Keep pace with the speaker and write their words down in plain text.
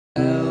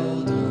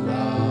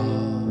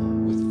Eldorado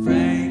with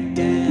Frank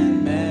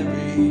and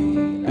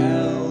Mary.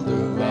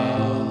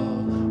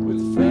 Eldorado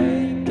with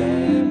Frank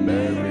and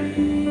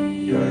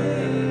Mary. Yeah.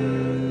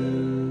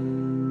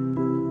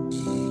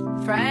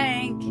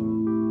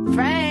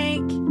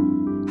 Frank,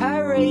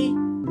 hurry.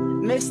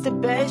 Mr.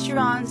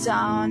 Bergeron's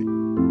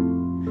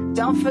on.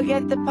 Don't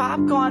forget the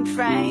popcorn,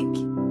 Frank.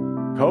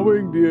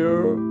 Coming,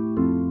 dear.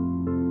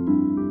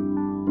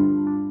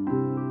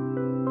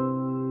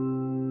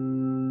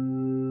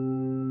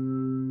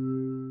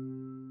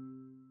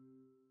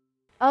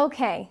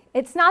 Okay,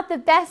 it's not the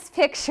best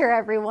picture,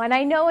 everyone.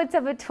 I know it's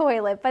of a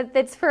toilet, but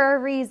it's for a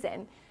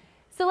reason.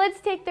 So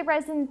let's take the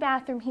resident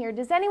bathroom here.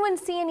 Does anyone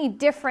see any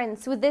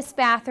difference with this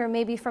bathroom,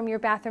 maybe from your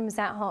bathrooms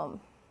at home?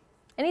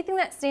 Anything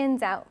that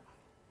stands out?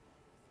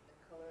 The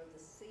color of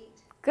the seat.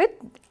 Good,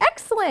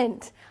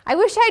 excellent. I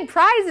wish I had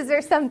prizes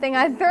or something.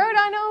 I'd throw it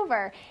on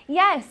over.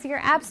 Yes, you're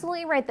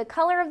absolutely right. The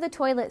color of the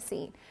toilet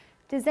seat.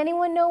 Does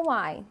anyone know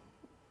why?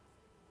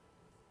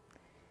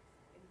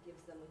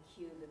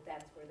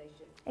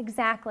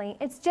 Exactly.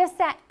 It's just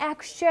that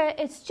extra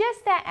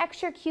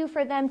cue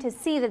for them to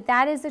see that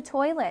that is a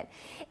toilet.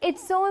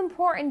 It's so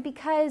important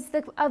because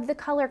of the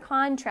color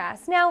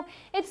contrast. Now,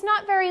 it's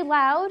not very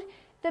loud.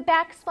 The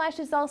backsplash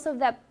is also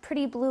that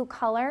pretty blue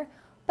color,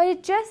 but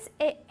it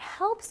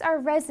helps our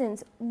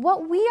residents.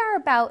 What we are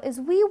about is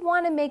we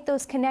want to make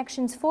those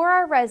connections for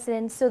our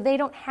residents so they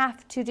don't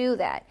have to do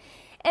that.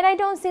 And I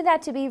don't say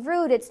that to be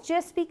rude. It's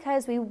just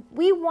because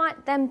we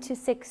want them to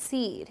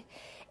succeed.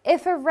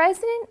 If a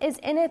resident is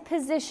in a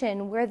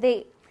position where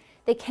they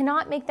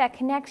cannot make that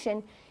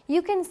connection,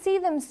 you can see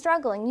them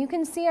struggling. You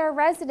can see our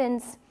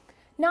residents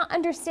not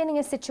understanding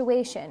a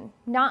situation,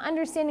 not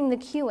understanding the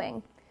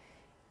cueing.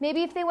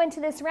 Maybe if they went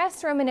to this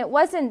restroom and it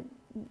wasn't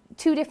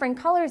two different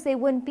colors, they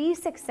wouldn't be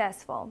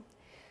successful.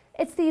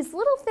 It's these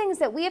little things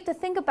that we have to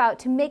think about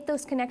to make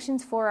those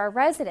connections for our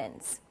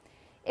residents.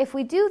 If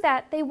we do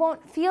that, they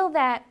won't feel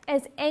that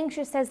as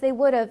anxious as they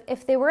would have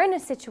if they were in a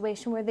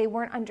situation where they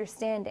weren't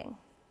understanding.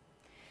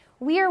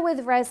 We are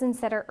with residents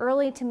that are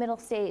early to middle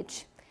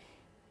stage.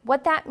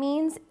 What that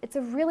means, it's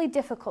a really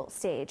difficult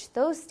stage.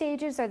 Those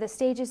stages are the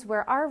stages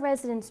where our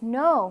residents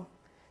know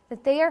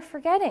that they are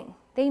forgetting.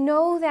 They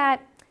know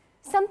that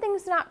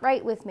something's not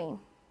right with me.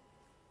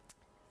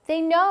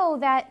 They know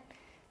that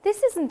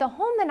this isn't the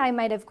home that I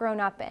might have grown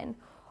up in.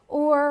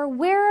 Or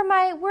where are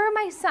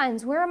my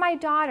sons? Where are my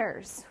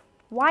daughters?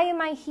 Why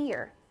am I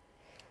here?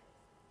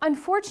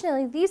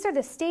 Unfortunately, these are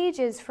the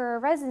stages for our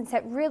residents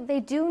that they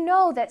do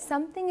know that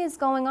something is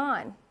going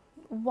on.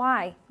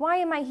 Why? Why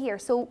am I here?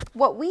 So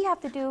what we have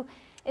to do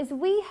is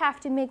we have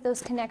to make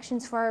those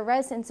connections for our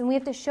residents, and we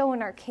have to show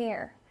in our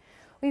care.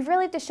 We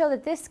really have to show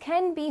that this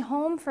can be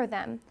home for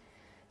them.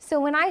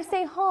 So when I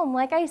say home,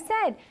 like I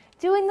said,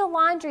 doing the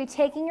laundry,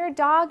 taking your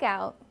dog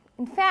out.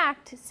 In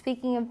fact,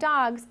 speaking of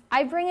dogs,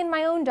 I bring in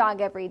my own dog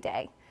every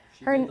day.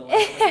 I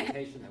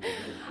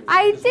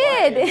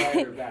did.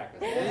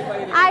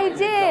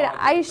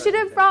 I should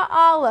have brought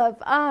Olive.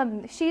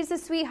 She's a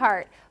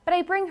sweetheart. But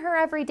I bring her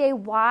every day.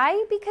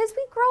 Why? Because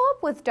we grow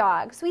up with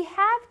dogs. We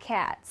have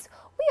cats.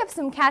 We have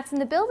some cats in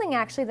the building,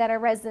 actually, that our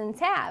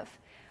residents have.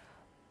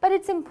 But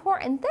it's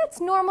important.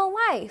 That's normal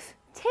life.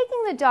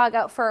 Taking the dog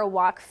out for a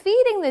walk,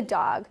 feeding the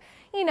dog,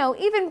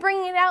 even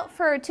bringing it out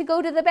to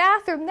go to the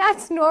bathroom,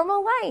 that's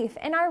normal life.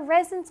 And our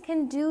residents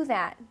can do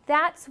that.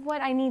 That's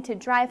what I need to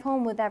drive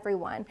home with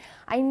everyone.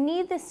 I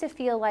need this to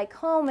feel like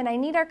home, and I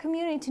need our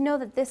community to know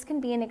that this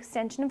can be an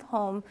extension of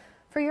home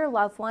for your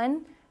loved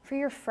one, for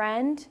your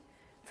friend,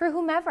 for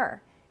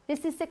whomever.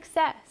 This is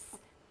success.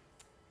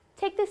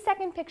 Take this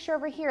second picture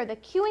over here, the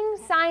queuing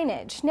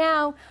signage.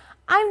 Now,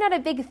 I'm not a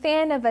big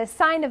fan of a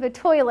sign of a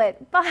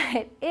toilet,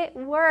 but it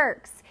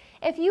works.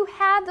 If you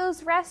have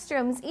those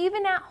restrooms,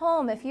 even at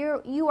home, if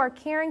you are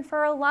caring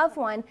for a loved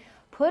one,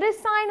 put a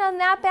sign on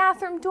that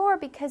bathroom door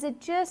because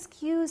it just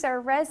cues our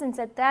residents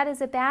that that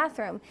is a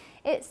bathroom.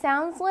 It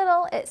sounds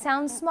little, it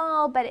sounds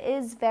small, but it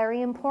is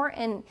very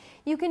important.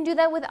 You can do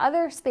that with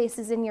other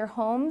spaces in your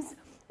homes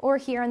or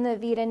here in the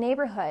Vita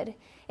neighborhood.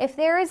 If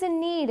there is a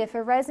need, if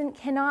a resident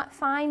cannot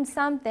find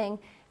something,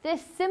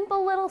 this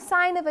simple little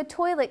sign of a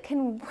toilet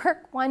can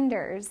work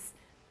wonders.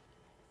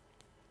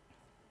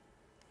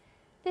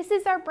 This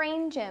is our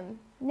brain gym.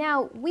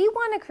 Now, we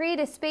want to create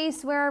a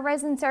space where our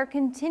residents are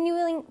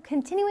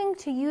continuing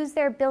to use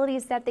their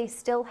abilities that they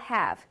still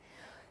have.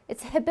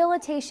 It's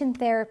habilitation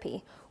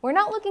therapy. We're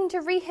not looking to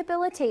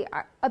rehabilitate.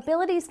 Our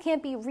abilities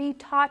can't be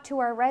retaught to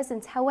our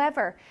residents.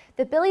 However,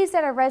 the abilities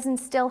that our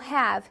residents still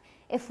have,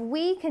 if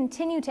we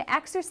continue to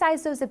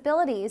exercise those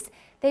abilities,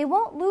 they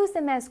won't lose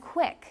them as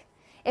quick.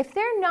 If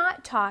they're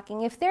not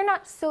talking, if they're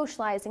not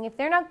socializing, if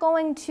they're not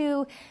going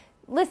to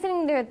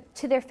listening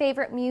to their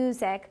favorite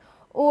music,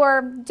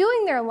 or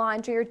doing their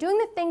laundry, or doing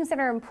the things that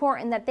are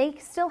important that they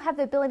still have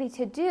the ability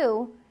to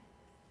do,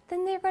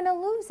 then they're going to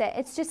lose it.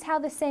 It's just how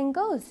the saying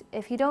goes.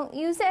 If you don't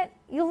use it,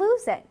 you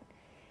lose it.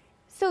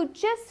 So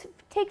just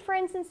take, for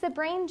instance, the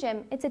Brain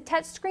Gym. It's a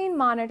touchscreen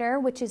monitor,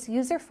 which is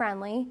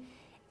user-friendly.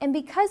 And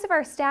because of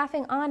our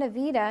staffing on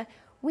Avita,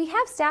 we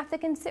have staff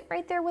that can sit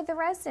right there with the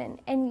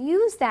resident and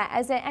use that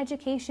as an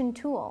education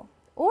tool,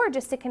 or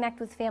just to connect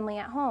with family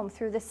at home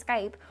through the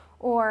Skype,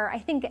 or I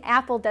think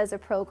Apple does a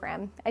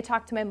program. I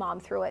talked to my mom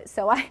through it,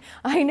 so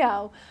I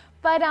know.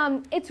 But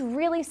it's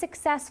really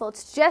successful.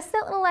 It's just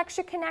that little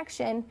extra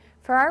connection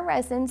for our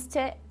residents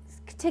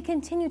to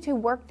continue to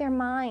work their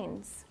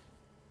minds.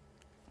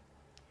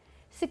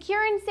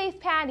 Secure and safe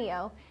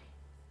patio.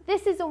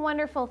 This is a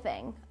wonderful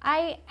thing.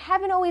 I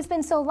haven't always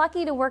been so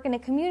lucky to work in a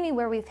community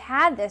where we've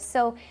had this.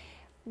 So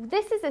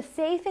this is a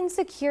safe and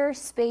secure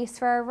space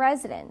for our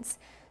residents.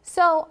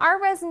 So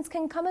our residents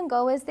can come and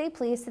go as they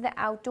please to the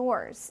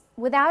outdoors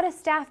without a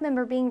staff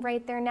member being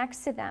right there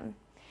next to them.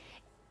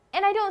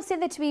 And I don't say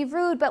that to be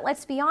rude, but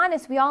let's be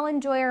honest, we all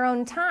enjoy our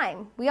own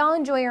time. We all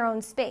enjoy our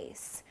own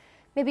space.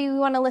 Maybe we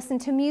want to listen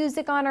to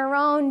music on our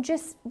own,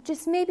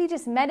 maybe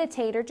just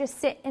meditate or just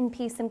sit in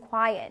peace and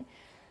quiet.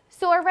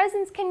 So our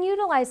residents can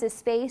utilize this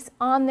space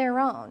on their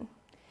own.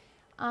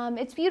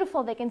 It's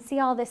beautiful. They can see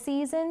all the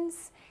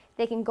seasons.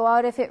 They can go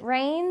out if it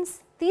rains.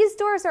 These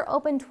doors are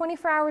open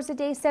 24 hours a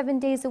day, 7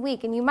 days a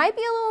week. And you might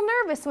be a little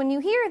nervous when you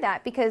hear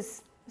that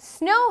because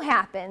snow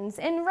happens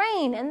and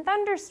rain and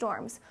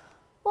thunderstorms.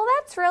 Well,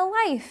 that's real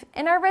life,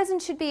 and our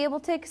residents should be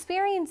able to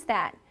experience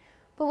that.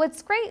 But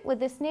what's great with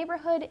this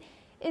neighborhood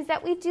is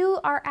that we do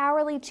our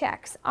hourly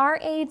checks. Our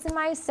aides and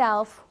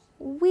myself,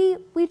 we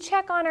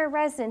check on our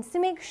residents to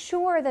make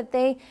sure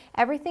that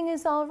everything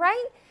is all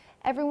right,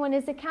 everyone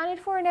is accounted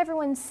for, and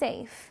everyone's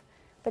safe.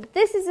 But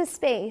this is a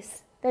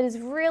space that is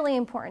really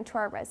important to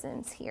our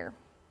residents here.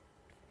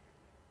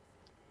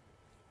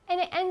 And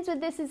it ends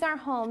with, this is our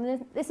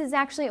home. This is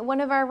actually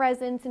one of our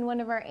residents and one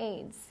of our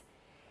aides.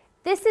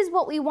 This is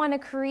what we want to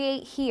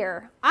create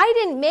here.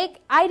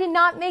 I did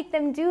not make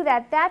them do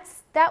that.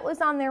 That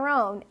was on their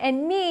own.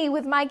 And me,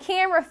 with my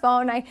camera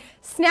phone, I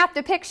snapped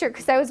a picture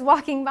because I was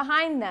walking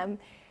behind them.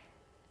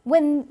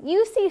 When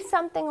you see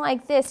something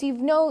like this, you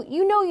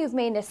know you've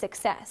made a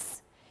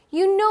success.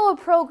 You know a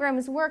program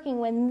is working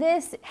when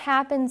this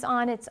happens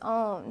on its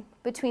own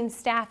between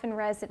staff and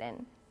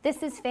resident.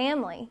 This is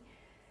family.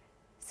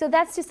 So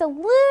that's just a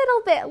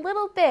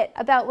little bit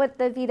about what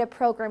the VITA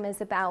program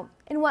is about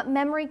and what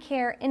memory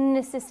care in an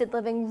assisted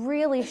living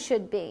really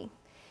should be.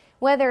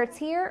 Whether it's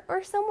here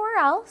or somewhere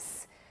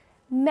else,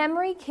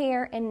 memory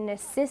care in an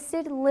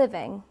assisted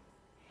living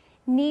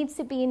needs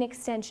to be an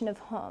extension of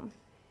home.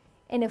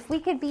 And if we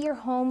could be your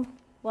home,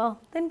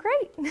 well, then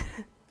great.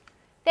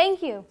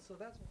 Thank you. So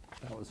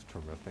that was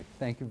terrific.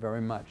 Thank you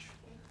very much.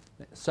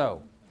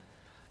 So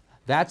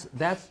that's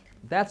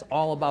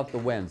all about the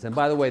wins. And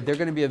by the way, they're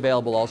going to be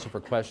available also for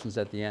questions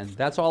at the end.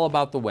 That's all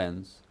about the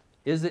wins.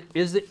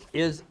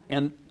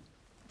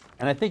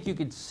 And I think you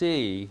could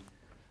see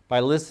by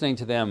listening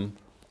to them,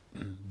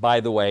 by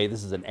the way,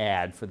 this is an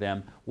ad for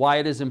them, why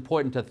it is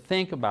important to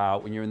think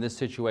about when you're in this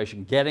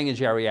situation, getting a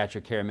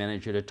geriatric care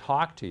manager to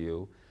talk to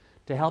you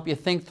to help you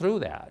think through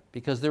that.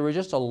 Because there were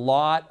a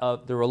lot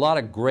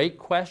of great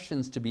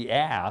questions to be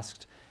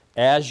asked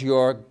as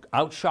you're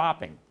out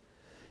shopping.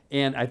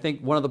 And I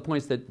think one of the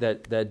points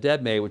that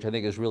Deb made, which I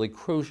think is really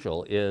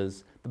crucial,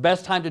 is the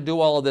best time to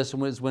do all of this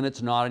is when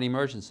it's not an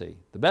emergency.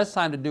 The best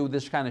time to do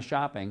this kind of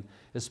shopping,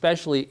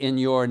 especially in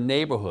your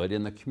neighborhood,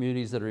 in the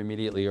communities that are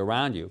immediately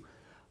around you,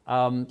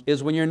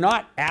 is when you're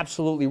not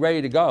absolutely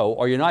ready to go,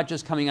 or you're not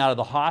just coming out of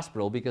the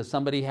hospital because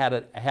somebody had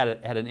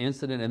an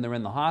incident and they're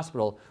in the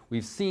hospital.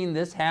 We've seen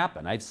this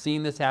happen. I've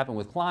seen this happen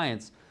with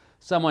clients.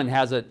 Someone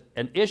has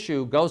an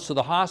issue, goes to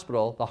the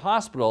hospital. The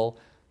hospital,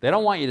 they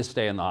don't want you to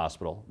stay in the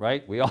hospital,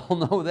 right? We all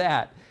know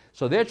that.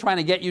 So they're trying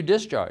to get you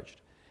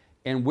discharged.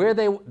 And where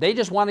they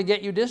just want to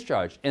get you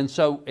discharged. And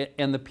so,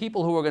 and the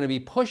people who are going to be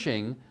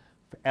pushing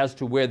as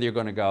to where they're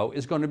going to go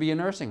is going to be a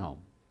nursing home.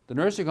 The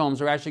nursing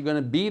homes are actually going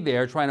to be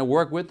there trying to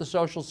work with the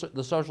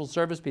social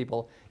service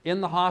people in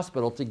the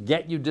hospital to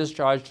get you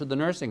discharged to the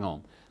nursing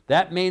home.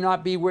 That may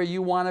not be where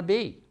you want to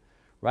be,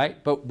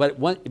 right?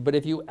 But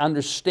if you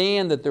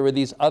understand that there are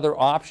these other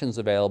options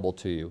available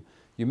to you,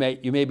 you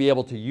may be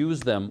able to use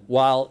them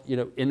while,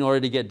 in order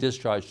to get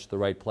discharged to the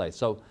right place.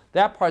 So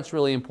that part's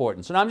really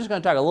important. So now I'm just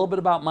going to talk a little bit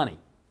about money.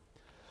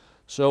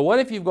 So what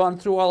if you've gone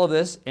through all of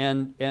this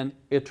and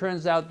it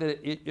turns out that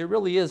it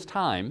really is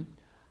time,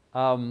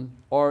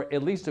 or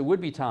at least it would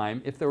be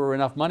time if there were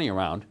enough money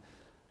around.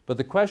 But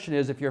the question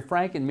is, if you're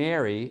Frank and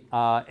Mary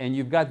and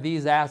you've got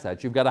these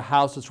assets, you've got a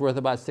house that's worth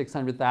about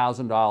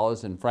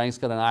 $600,000 and Frank's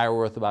got an IRA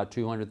worth about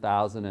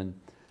 $200,000 and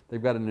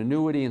they've got an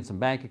annuity and some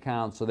bank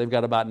accounts, so they've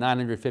got about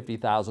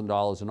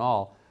 $950,000 in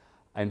all.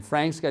 And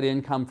Frank's got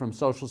income from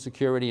Social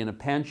Security and a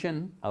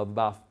pension of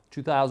about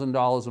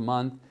 $2,000 a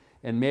month,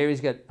 and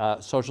Mary's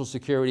got Social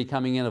Security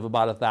coming in of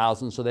about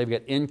 $1,000, so they've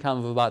got income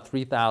of about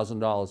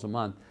 $3,000 a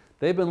month.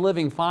 They've been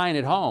living fine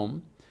at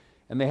home,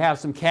 and they have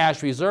some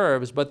cash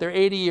reserves, but they're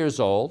 80 years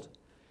old,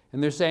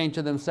 and they're saying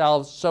to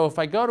themselves, so if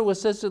I go to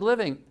assisted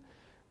living,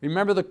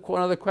 remember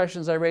one of the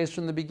questions I raised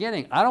from the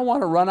beginning, I don't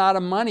want to run out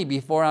of money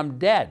before I'm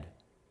dead.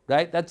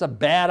 Right? That's a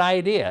bad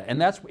idea.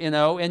 And that's,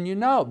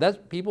 that's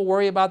people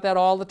worry about that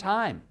all the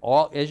time.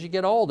 As you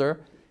get older,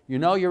 you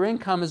know your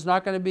income is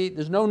not going to be,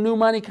 there's no new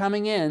money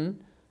coming in,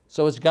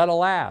 so it's got to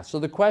last. So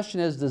the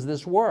question is, does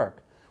this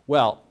work?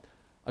 Well,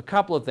 a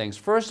couple of things.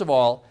 First of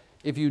all,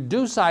 if you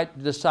do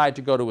decide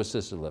to go to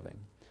assisted living,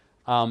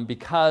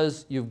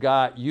 because you've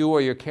got, you or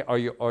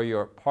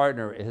your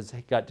partner has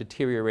got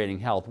deteriorating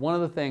health, one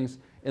of the things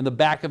in the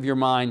back of your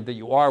mind that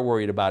you are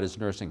worried about is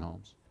nursing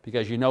homes,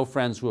 because you know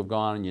friends who have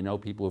gone and you know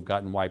people who have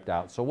gotten wiped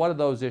out. So what are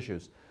those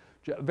issues?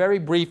 Very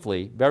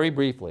briefly,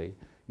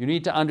 you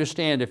need to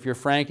understand, if you're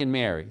Frank and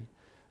Mary,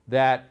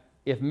 that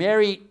if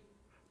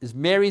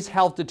Mary's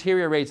health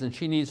deteriorates and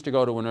she needs to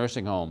go to a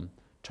nursing home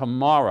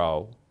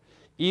tomorrow,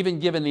 even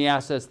given the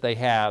assets they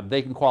have,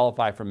 they can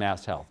qualify for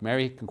Mass Health.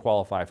 Mary can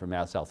qualify for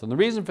Mass Health. And the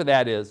reason for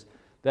that is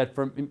that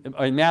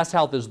Mass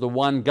Health is the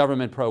one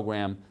government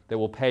program that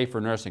will pay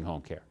for nursing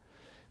home care.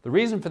 The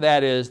reason for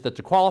that is that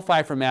to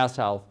qualify for Mass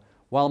Health,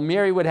 while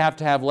Mary would have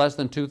to have less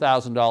than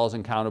 $2,000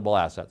 in countable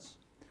assets,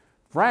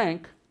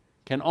 Frank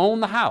can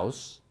own the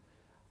house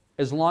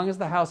as long as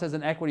the house has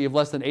an equity of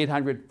less than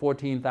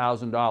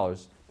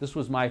 $814,000. This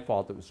was my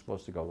fault, it was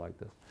supposed to go like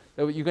this.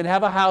 You can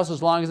have a house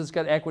as long as it's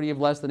got equity of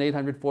less than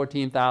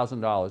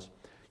 $814,000.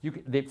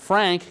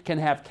 Frank can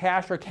have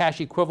cash or cash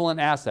equivalent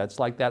assets,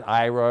 like that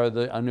IRA or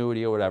the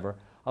annuity or whatever,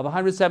 of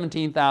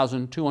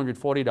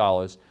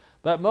 $117,240.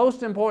 But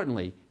most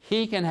importantly,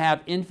 he can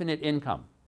have infinite income.